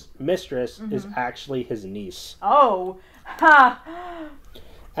ex-husband's mistress is actually his niece. Oh, ha!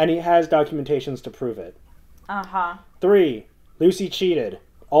 And he has documentations to prove it. 3. Lucy cheated.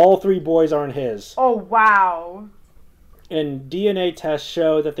 All 3 boys aren't his. Oh, wow. And DNA tests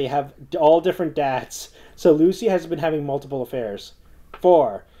show that they have all different dads, so Lucy has been having multiple affairs.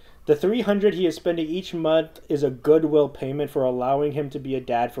 4. The $300 he is spending each month is a goodwill payment for allowing him to be a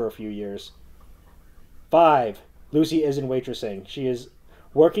dad for a few years. 5. Lucy isn't waitressing. She is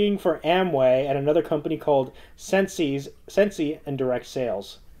working for Amway and another company called Sensi and Direct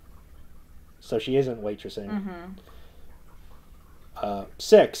Sales. So she isn't waitressing.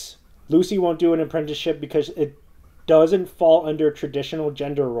 6. Lucy won't do an apprenticeship because it doesn't fall under traditional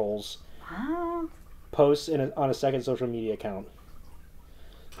gender roles. Posts on a second social media account.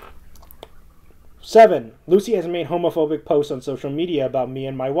 7. Lucy has made homophobic posts on social media about me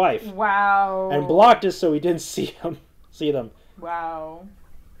and my wife. Wow. And blocked us so we didn't see them. Wow.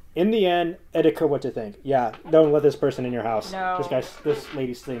 In the end, Etika, what to think? Yeah, don't let this person in your house. No. This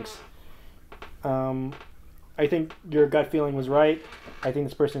lady stinks. I think your gut feeling was right. I think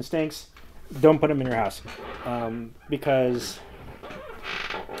this person stinks. Don't put him in your house. Because,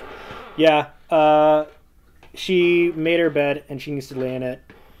 yeah, she made her bed and she needs to lay in it.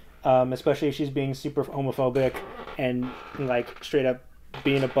 Especially if she's being super homophobic and like straight up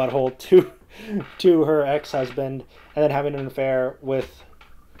being a butthole to her ex-husband and then having an affair with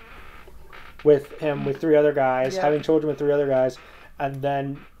him with 3 other guys, having children with 3 other guys, and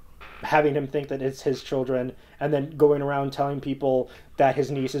then having him think that it's his children, and then going around telling people that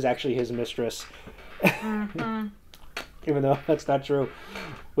his niece is actually his mistress. Even though that's not true,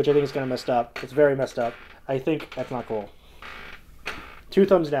 which I think is kind of messed up. It's very messed up. I think that's not cool. 2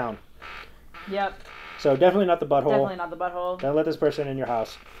 thumbs down. Yep. So definitely not the butthole. Definitely not the butthole. Don't let this person in your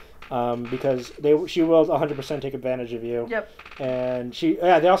house, because she will 100% take advantage of you. Yep. And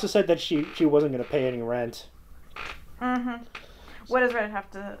they also said that she wasn't going to pay any rent. What does Reddit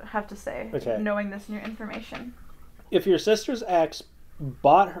have to say? Okay. Knowing this new information. If your sister's ex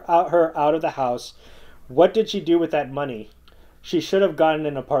bought her out of the house, what did she do with that money? She should have gotten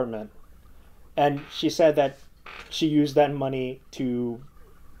an apartment. And she said that she used that money to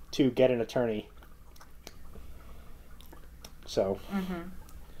get an attorney. So.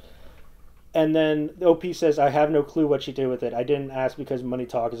 And then the OP says, I have no clue what she did with it. I didn't ask because money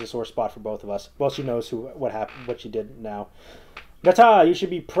talk is a sore spot for both of us. Well, she knows what she did now. Nata, you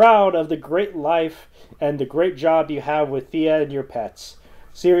should be proud of the great life and the great job you have with Thea and your pets.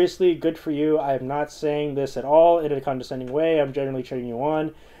 Seriously, good for you. I am not saying this at all in a condescending way. I'm generally cheering you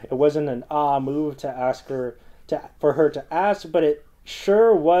on. It wasn't an move to ask her for her to ask, but it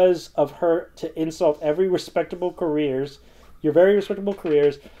sure was of her to insult your very respectable careers,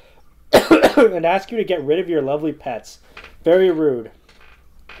 and ask you to get rid of your lovely pets. Very rude.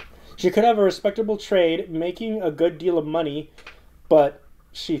 She could have a respectable trade, making a good deal of money, but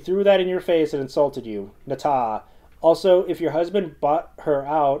she threw that in your face and insulted you. Nata. Also, if your husband bought her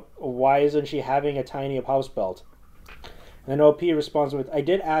out, why isn't she having a tiny house belt? And then OP responds with, I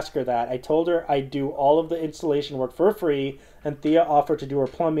did ask her that. I told her I'd do all of the installation work for free, and Thea offered to do her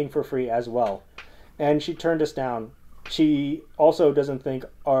plumbing for free as well. And she turned us down. She also doesn't think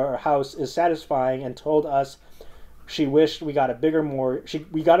our house is satisfying and told us she wished we got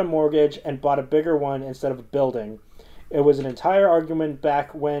we got a mortgage and bought a bigger one instead of a building. It was an entire argument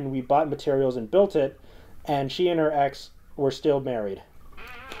back when we bought materials and built it, and she and her ex were still married.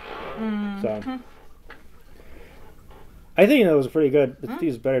 So I think that was pretty good. I think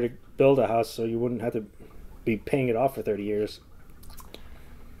it's better to build a house so you wouldn't have to be paying it off for 30 years.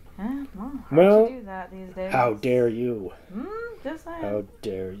 Yeah, well, to do that these days. How dare you? Just saying. How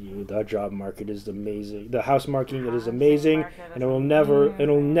dare you? The job market is amazing. The house market is amazing, and it'll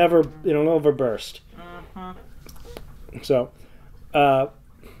never burst. So,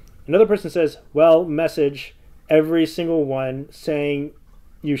 another person says, well, message every single one saying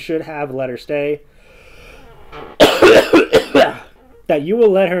you should have let her stay. That you will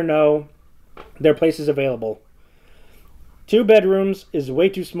let her know their place is available. 2 bedrooms is way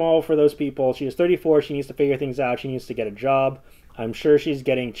too small for those people. She is 34. She needs to figure things out. She needs to get a job. I'm sure she's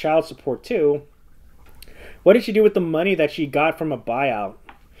getting child support too. What did she do with the money that she got from a buyout?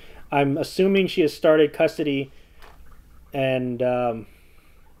 I'm assuming she has started custody and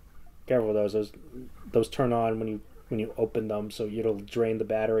careful with those turn on when you open them, so it'll drain the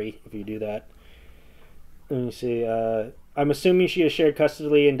battery if you do that. Let me see. I'm assuming she has shared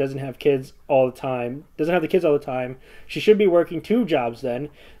custody and doesn't have kids all the time. Doesn't have the kids all the time. She should be working 2 jobs then.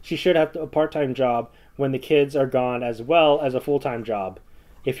 She should have a part-time job when the kids are gone, as well as a full-time job.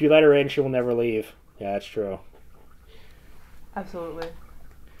 If you let her in, she will never leave. Yeah, that's true. Absolutely.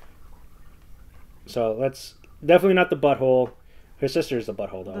 So that's definitely not the butthole. Her sister is the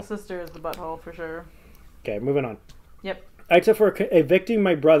butthole, though. The sister is the butthole for sure. Okay, moving on. Yep. AITA for evicting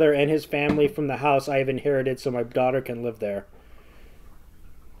my brother and his family from the house I have inherited so my daughter can live there.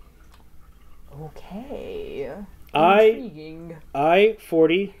 Okay. Intriguing. I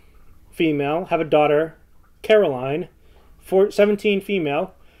 40, female, have a daughter, Caroline, 17,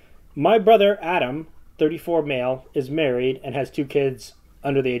 female. My brother, Adam, 34, male, is married and has 2 kids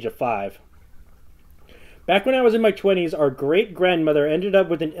under the age of 5. Back when I was in my 20s, our great-grandmother ended up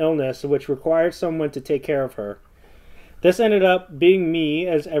with an illness which required someone to take care of her. This ended up being me,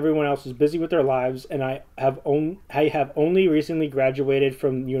 as everyone else was busy with their lives, and I have only recently graduated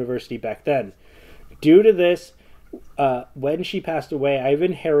from university back then. Due to this, when she passed away, I've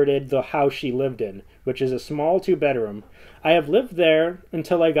inherited the house she lived in, which is a small 2-bedroom. I have lived there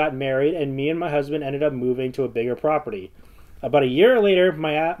until I got married, and me and my husband ended up moving to a bigger property. About a year later,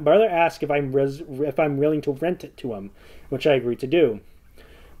 my brother asked if I'm willing to rent it to him, which I agreed to do.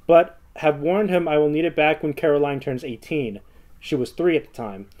 But have warned him I will need it back when Caroline turns 18. She was 3 at the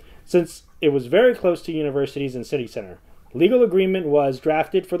time, since it was very close to universities and city center. Legal agreement was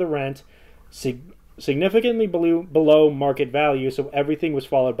drafted for the rent, significantly below market value, so everything was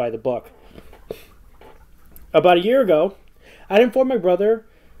followed by the book. About a year ago, I informed my brother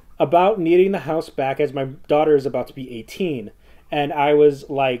about needing the house back as my daughter is about to be 18, and I would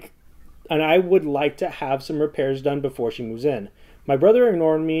like to have some repairs done before she moves in. My brother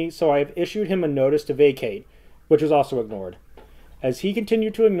ignored me, so I have issued him a notice to vacate, which was also ignored. As he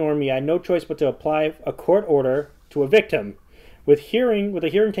continued to ignore me, I had no choice but to apply a court order to evict him, with a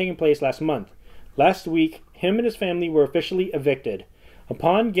hearing taking place last month. Last week, him and his family were officially evicted.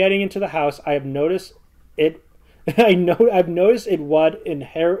 Upon getting into the house, I have noticed it. I've noticed it was in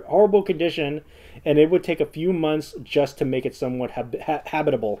horrible condition, and it would take a few months just to make it somewhat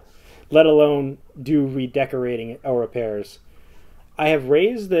habitable, let alone do redecorating or repairs. I have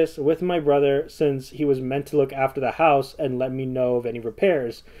raised this with my brother since he was meant to look after the house and let me know of any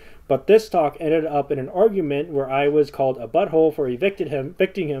repairs. But this talk ended up in an argument where I was called a butthole for evicting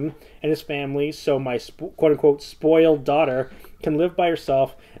him and his family, so my quote-unquote spoiled daughter can live by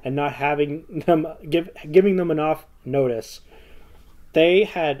herself and not having them giving them enough notice. They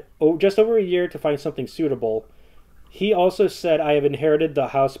had just over a year to find something suitable. He also said I have inherited the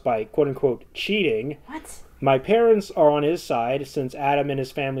house by quote-unquote cheating. What? My parents are on his side since Adam and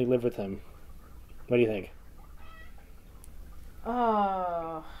his family live with him. What do you think?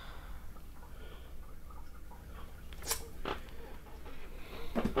 Oh.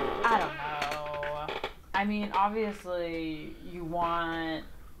 I don't know. I mean, obviously, you want,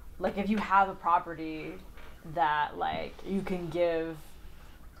 like, if you have a property that, like, you can give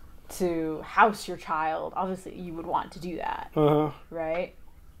to house your child, obviously you would want to do that. Uh-huh. Right?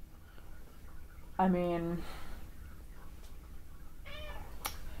 I mean,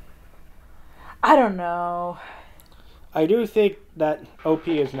 I don't know. I do think that OP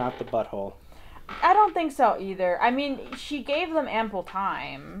is not the butthole. I don't think so either. I mean, she gave them ample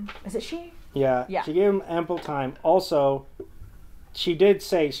time. Is it she? Yeah. She gave them ample time. Also, she did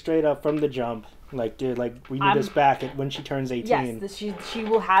say straight up from the jump, like, dude, like, we need this back when she turns 18. Yes, she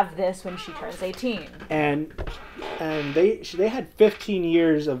will have this when she turns 18. And they had 15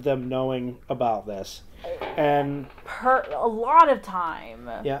 years of them knowing about this. And a lot of time.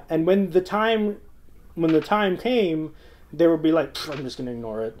 Yeah, and when the time came, they would be like, I'm just gonna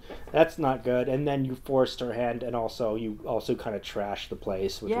ignore it. That's not good. And then you forced her hand, and also you also kind of trashed the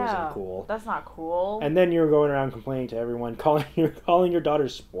place, which wasn't cool. That's not cool. And then you're going around complaining to everyone, calling your daughter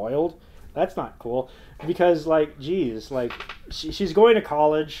spoiled. That's not cool, because like, geez, like she's going to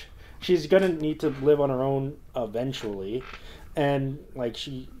college. She's gonna need to live on her own eventually, and like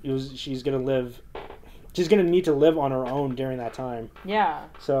she's gonna need to live on her own during that time. Yeah.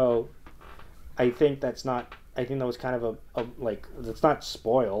 So, I think that was kind of a like, it's not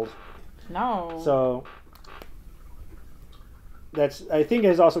spoiled. No. So I think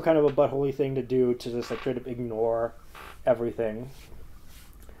is also kind of a buttholy thing to do, to just like try to ignore everything.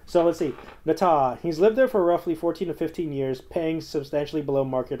 So let's see. Nata, he's lived there for roughly 14 to 15 years, paying substantially below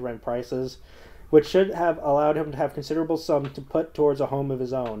market rent prices, which should have allowed him to have considerable sum to put towards a home of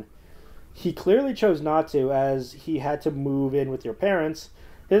his own. He clearly chose not to, as he had to move in with your parents.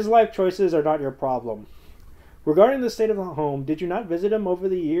 His life choices are not your problem. Regarding the state of the home, did you not visit him over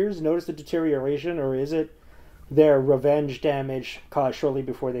the years, notice the deterioration, or is it their revenge damage caused shortly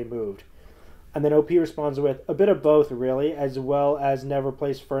before they moved? And then OP responds with, a bit of both, really, as well as never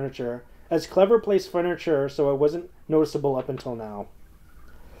placed furniture. As clever placed furniture, so it wasn't noticeable up until now.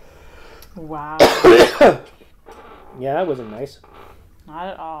 Wow. Yeah, that wasn't nice. Not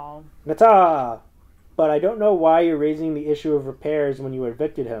at all. Nata! But I don't know why you're raising the issue of repairs when you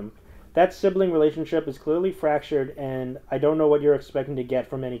evicted him. That sibling relationship is clearly fractured, and I don't know what you're expecting to get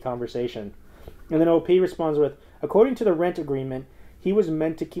from any conversation. And then OP responds with, according to the rent agreement, he was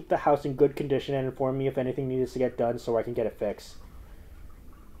meant to keep the house in good condition and inform me if anything needs to get done so I can get it fixed.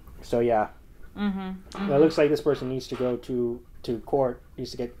 So yeah. It looks like this person needs to go to court, needs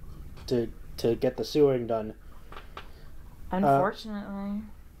to get to get the suing done. Unfortunately.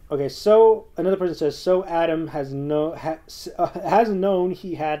 Okay, so another person says, so Adam has known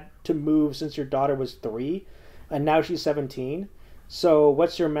he had to move since your daughter was 3, and now she's 17. So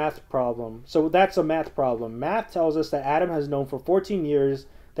what's your math problem? So that's a math problem. Math tells us that Adam has known for 14 years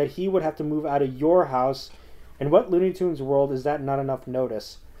that he would have to move out of your house. In what Looney Tunes world is that not enough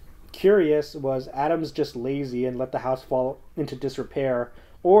notice? Curious, was Adam's just lazy and let the house fall into disrepair,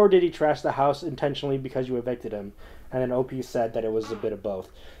 or did he trash the house intentionally because you evicted him? And then OP said that it was a bit of both.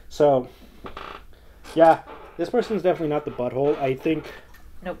 So, yeah, this person's definitely not the butthole. I think...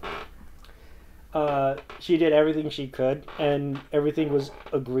 Nope. She did everything she could, and everything was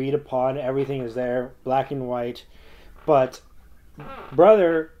agreed upon. Everything is there, black and white. But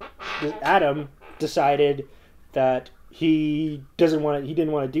brother Adam decided that he didn't want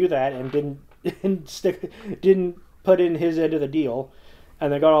to do that, and didn't put in his end of the deal,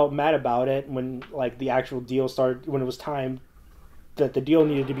 and they got all mad about it when like the actual deal started, when it was time that the deal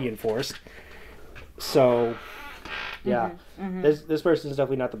needed to be enforced. So. Yeah, This person is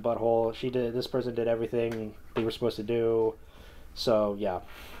definitely not the butthole. This person did everything they were supposed to do. So yeah,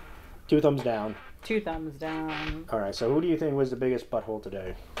 2 thumbs down. 2 thumbs down. All right. So who do you think was the biggest butthole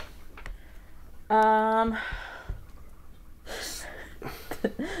today?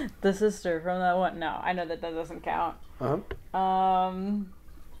 The sister from that one. No, I know that doesn't count.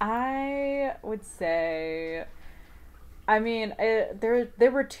 I would say, I mean,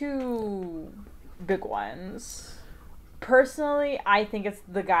 there were 2 big ones. Personally, I think it's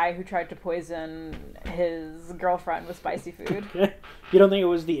the guy who tried to poison his girlfriend with spicy food. You don't think it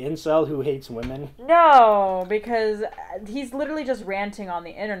was the incel who hates women? No, because he's literally just ranting on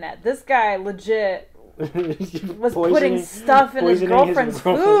the internet. This guy legit was putting stuff in his girlfriend's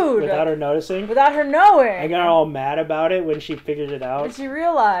food. Without her noticing? Without her knowing. I got all mad about it when she figured it out. When she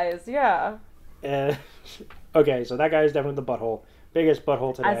realized, yeah. Okay, so that guy is definitely the butthole. Biggest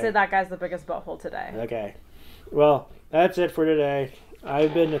butthole today. I'd say that guy's the biggest butthole today. Okay. Well, that's it for today.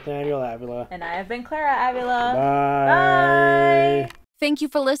 I've been Nathaniel Avila. And I have been Clara Avila. Bye. Bye. Thank you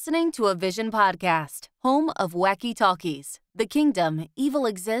for listening to a Vision podcast, home of wacky talkies, The Kingdom, Evil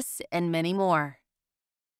Exists, and many more.